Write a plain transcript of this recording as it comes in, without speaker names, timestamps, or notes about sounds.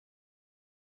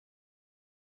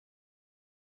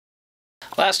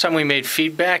Last time we made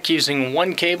feedback using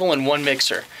one cable and one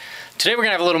mixer. Today we're going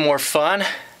to have a little more fun.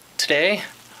 Today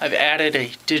I've added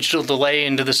a digital delay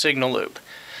into the signal loop.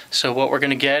 So what we're going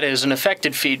to get is an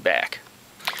affected feedback.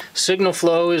 Signal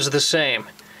flow is the same.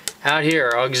 Out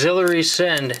here, auxiliary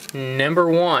send number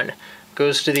 1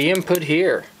 goes to the input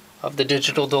here of the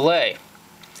digital delay.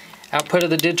 Output of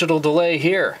the digital delay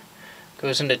here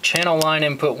goes into channel line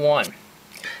input 1.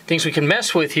 Things we can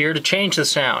mess with here to change the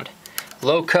sound.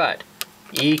 Low cut,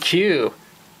 EQ,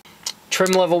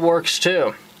 trim level works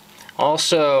too.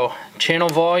 Also channel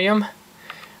volume,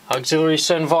 auxiliary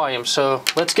send volume. So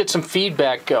let's get some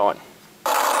feedback going.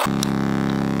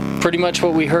 Pretty much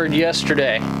what we heard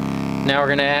yesterday. Now we're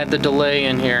going to add the delay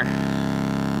in here.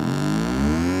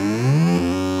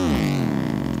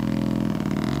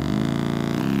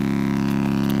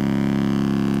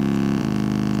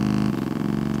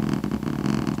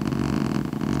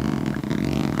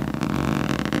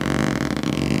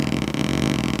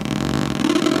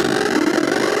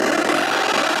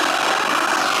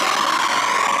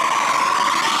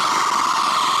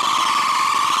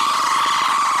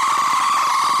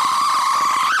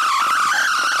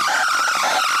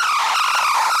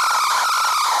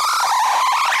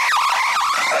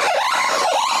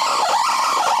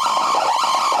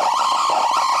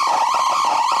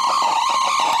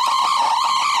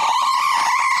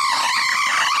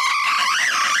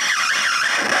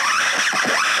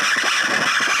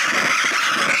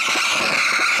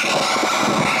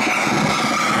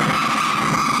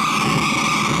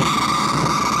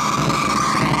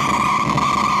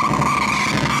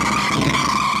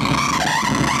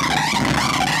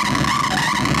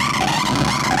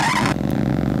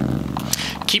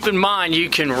 Keep in mind, you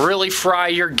can really fry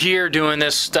your gear doing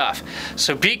this stuff.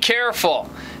 So be careful.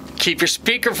 Keep your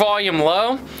speaker volume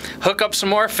low, hook up some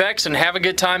more effects, and have a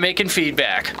good time making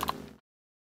feedback.